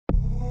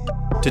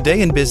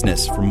Today in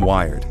Business from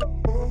Wired.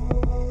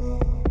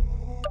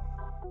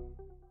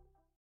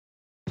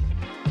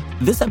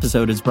 This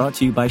episode is brought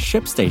to you by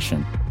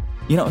ShipStation.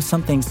 You know,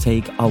 some things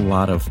take a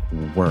lot of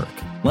work,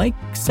 like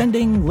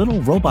sending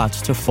little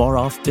robots to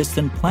far-off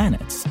distant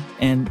planets.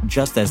 And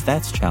just as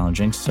that's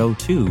challenging, so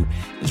too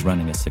is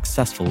running a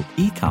successful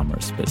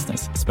e-commerce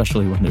business,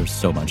 especially when there's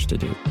so much to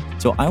do.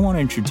 So I want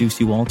to introduce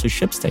you all to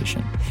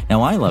ShipStation.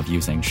 Now, I love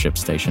using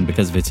ShipStation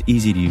because of its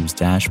easy-to-use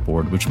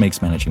dashboard, which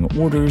makes managing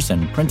orders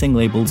and printing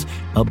labels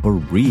a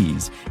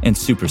breeze and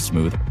super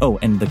smooth. Oh,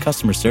 and the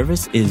customer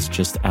service is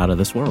just out of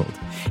this world.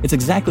 It's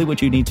exactly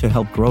what you need to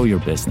help grow your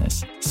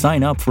business.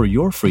 Sign up for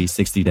your free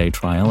 60-day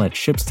trial at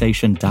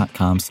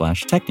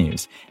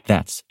shipstation.com/technews.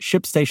 That's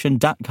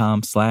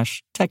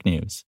shipstation.com/technews.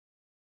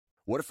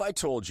 What if I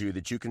told you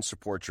that you can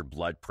support your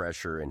blood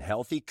pressure and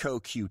healthy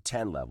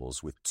CoQ10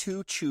 levels with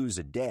 2 chews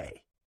a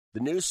day? The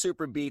new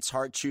Super Beats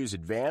Heart Chews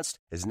Advanced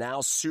is now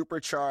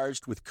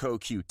supercharged with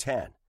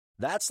CoQ10.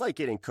 That's like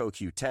getting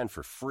CoQ10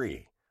 for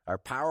free. Our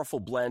powerful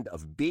blend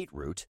of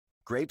beetroot,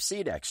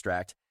 grapeseed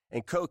extract,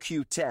 and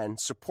CoQ10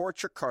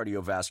 supports your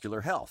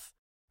cardiovascular health.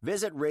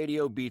 Visit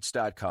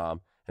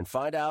radiobeats.com and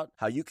find out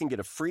how you can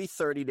get a free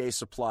 30-day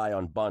supply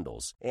on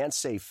bundles and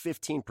save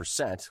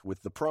 15%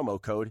 with the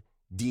promo code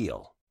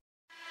DEAL.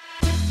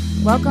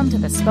 Welcome to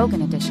the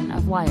spoken edition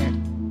of Wired.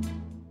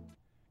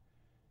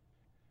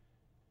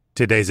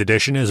 Today's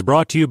edition is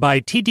brought to you by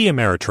TD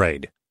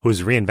Ameritrade,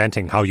 who's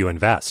reinventing how you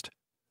invest.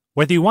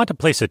 Whether you want to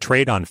place a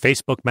trade on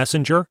Facebook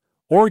Messenger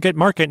or get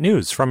market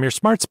news from your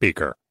smart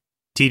speaker,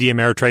 TD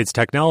Ameritrade's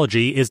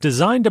technology is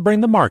designed to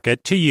bring the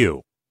market to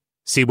you.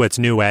 See what's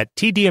new at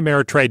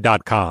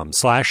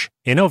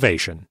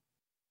tdameritrade.com/innovation.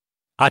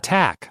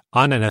 Attack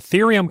on an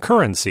Ethereum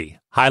currency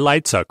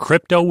highlights a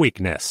crypto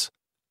weakness,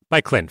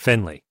 by Clint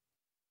Finley.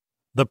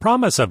 The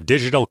promise of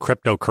digital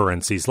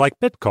cryptocurrencies like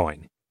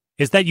Bitcoin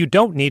is that you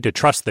don't need to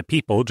trust the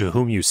people to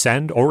whom you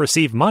send or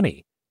receive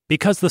money,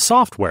 because the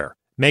software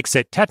makes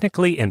it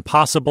technically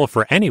impossible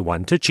for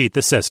anyone to cheat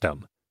the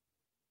system.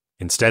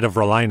 Instead of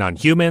relying on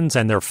humans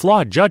and their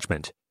flawed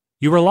judgment,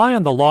 you rely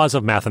on the laws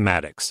of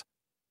mathematics.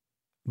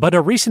 But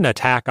a recent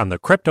attack on the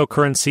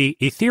cryptocurrency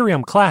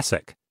Ethereum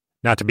Classic,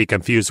 not to be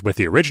confused with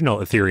the original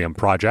Ethereum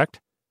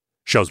project,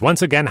 shows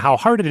once again how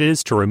hard it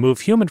is to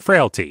remove human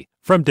frailty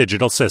from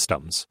digital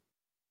systems.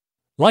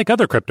 Like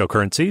other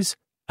cryptocurrencies,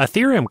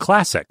 Ethereum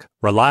Classic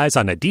relies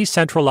on a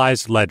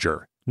decentralized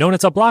ledger known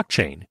as a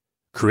blockchain,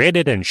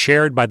 created and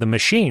shared by the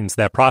machines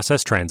that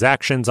process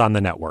transactions on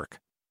the network.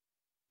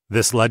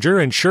 This ledger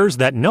ensures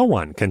that no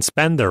one can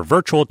spend their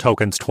virtual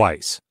tokens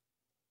twice.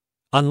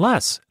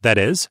 Unless, that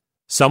is,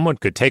 someone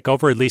could take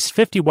over at least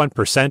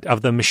 51%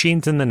 of the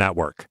machines in the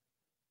network.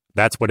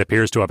 That's what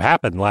appears to have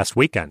happened last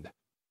weekend.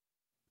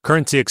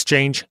 Currency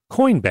exchange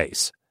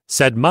Coinbase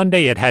said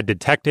Monday it had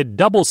detected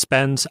double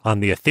spends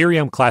on the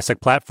Ethereum Classic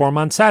platform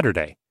on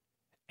Saturday,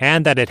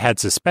 and that it had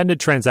suspended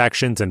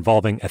transactions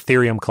involving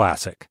Ethereum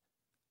Classic.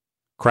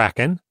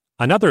 Kraken,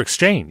 another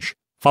exchange,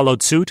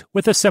 followed suit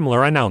with a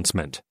similar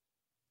announcement.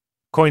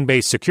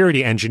 Coinbase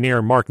security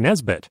engineer Mark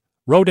Nesbitt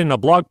wrote in a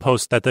blog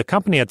post that the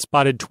company had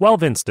spotted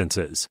 12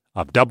 instances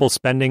of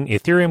double-spending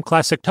Ethereum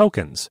Classic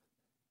tokens,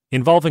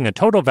 involving a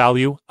total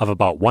value of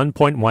about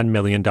 $1.1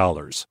 million.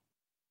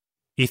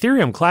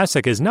 Ethereum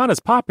Classic is not as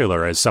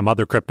popular as some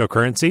other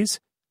cryptocurrencies.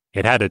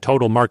 It had a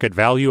total market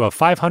value of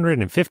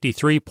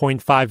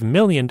 $553.5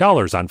 million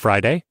on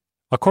Friday,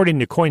 according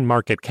to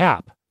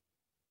CoinMarketCap.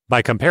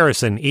 By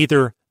comparison,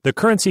 either the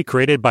currency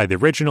created by the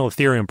original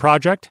Ethereum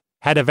project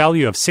had a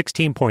value of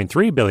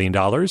 $16.3 billion,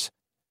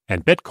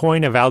 and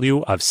Bitcoin a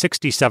value of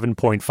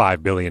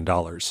 $67.5 billion.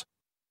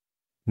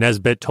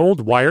 Nesbitt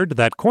told Wired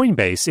that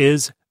Coinbase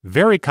is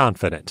very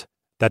confident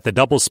that the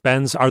double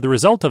spends are the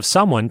result of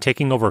someone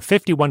taking over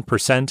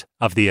 51%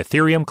 of the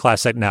Ethereum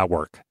Classic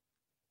network,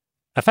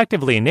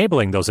 effectively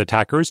enabling those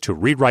attackers to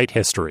rewrite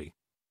history.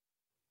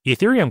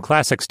 Ethereum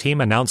Classic's team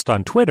announced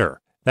on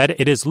Twitter that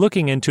it is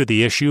looking into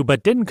the issue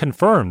but didn't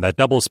confirm that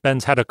double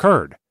spends had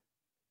occurred.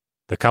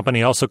 The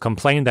company also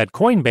complained that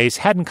Coinbase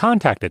hadn't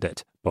contacted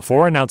it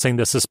before announcing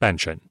the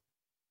suspension.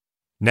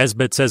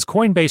 Nesbitt says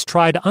Coinbase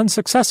tried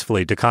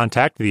unsuccessfully to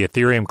contact the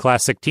Ethereum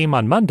Classic team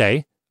on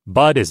Monday,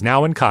 but is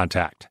now in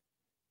contact.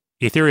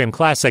 Ethereum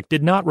Classic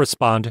did not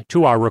respond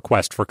to our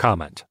request for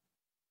comment.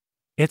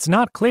 It's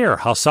not clear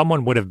how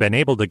someone would have been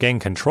able to gain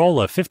control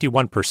of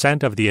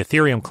 51% of the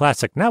Ethereum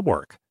Classic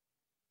network.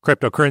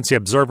 Cryptocurrency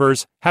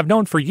observers have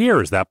known for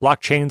years that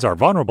blockchains are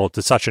vulnerable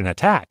to such an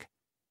attack.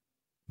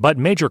 But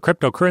major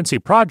cryptocurrency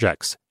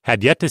projects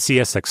had yet to see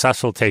a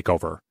successful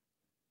takeover,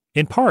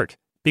 in part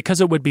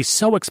because it would be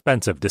so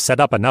expensive to set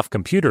up enough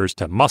computers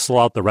to muscle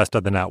out the rest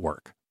of the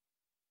network.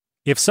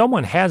 If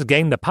someone has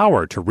gained the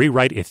power to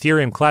rewrite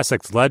Ethereum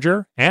Classic's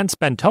ledger and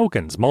spend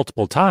tokens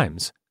multiple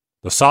times,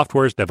 the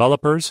software's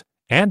developers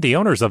and the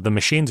owners of the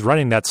machines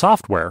running that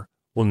software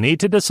will need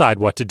to decide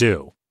what to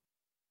do.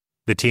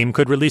 The team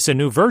could release a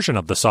new version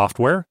of the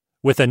software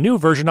with a new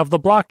version of the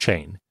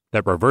blockchain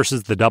that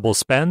reverses the double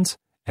spends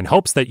and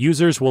hopes that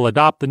users will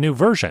adopt the new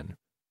version.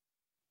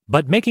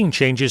 But making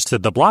changes to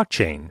the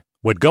blockchain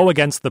would go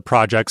against the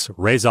project's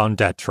raison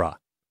d'etre.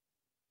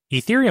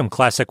 Ethereum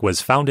Classic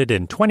was founded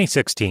in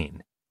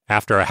 2016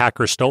 after a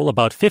hacker stole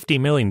about $50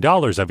 million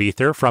of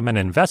Ether from an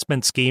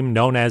investment scheme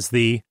known as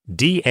the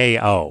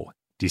DAO,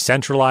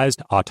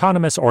 Decentralized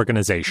Autonomous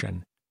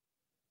Organization.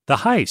 The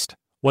heist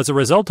was a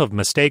result of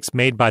mistakes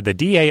made by the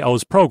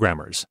DAO's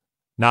programmers,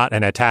 not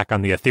an attack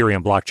on the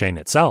Ethereum blockchain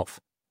itself.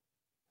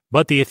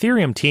 But the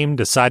Ethereum team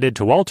decided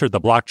to alter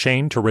the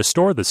blockchain to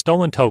restore the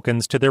stolen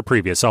tokens to their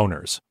previous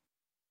owners.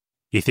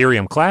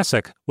 Ethereum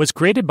Classic was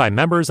created by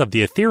members of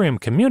the Ethereum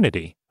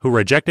community who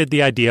rejected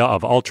the idea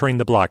of altering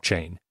the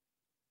blockchain.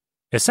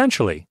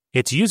 Essentially,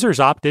 its users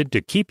opted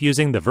to keep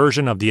using the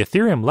version of the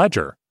Ethereum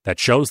ledger that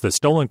shows the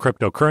stolen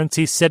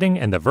cryptocurrency sitting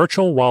in the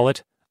virtual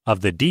wallet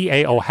of the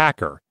DAO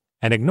hacker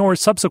and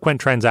ignores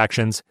subsequent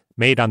transactions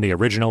made on the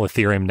original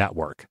Ethereum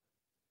network,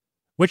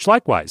 which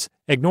likewise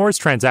ignores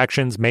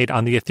transactions made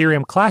on the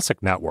Ethereum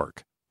Classic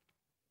network.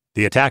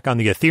 The attack on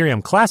the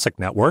Ethereum Classic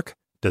network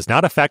does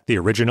not affect the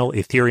original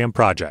Ethereum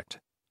project.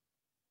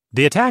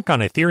 The attack on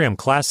Ethereum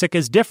Classic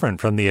is different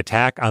from the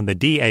attack on the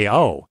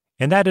DAO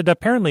in that it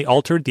apparently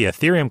altered the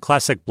Ethereum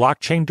Classic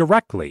blockchain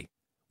directly,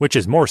 which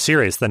is more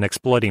serious than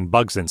exploiting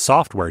bugs in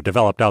software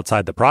developed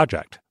outside the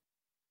project.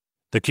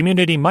 The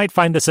community might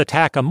find this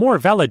attack a more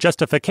valid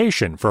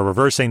justification for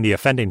reversing the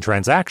offending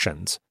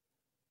transactions.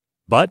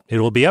 But it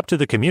will be up to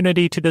the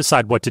community to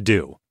decide what to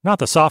do, not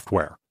the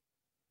software.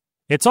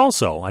 It's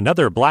also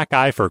another black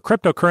eye for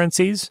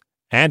cryptocurrencies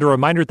and a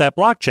reminder that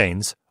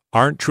blockchains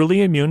aren't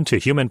truly immune to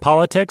human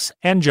politics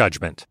and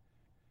judgment.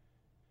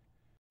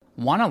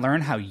 Want to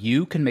learn how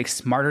you can make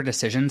smarter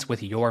decisions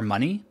with your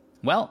money?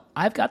 Well,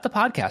 I've got the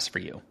podcast for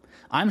you.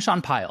 I'm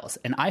Sean Piles,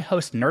 and I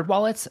host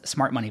NerdWallet's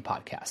Smart Money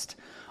Podcast.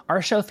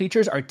 Our show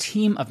features our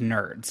team of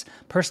nerds,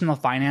 personal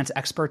finance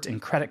experts in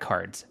credit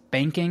cards,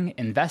 banking,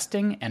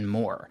 investing, and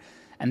more.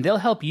 And they'll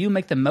help you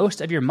make the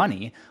most of your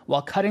money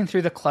while cutting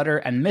through the clutter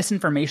and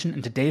misinformation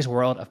in today's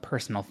world of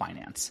personal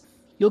finance.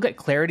 You'll get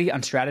clarity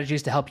on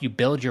strategies to help you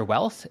build your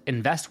wealth,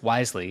 invest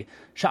wisely,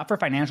 shop for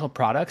financial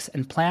products,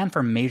 and plan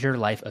for major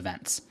life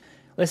events.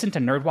 Listen to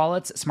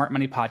NerdWallet's Smart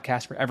Money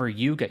Podcast wherever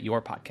you get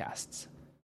your podcasts.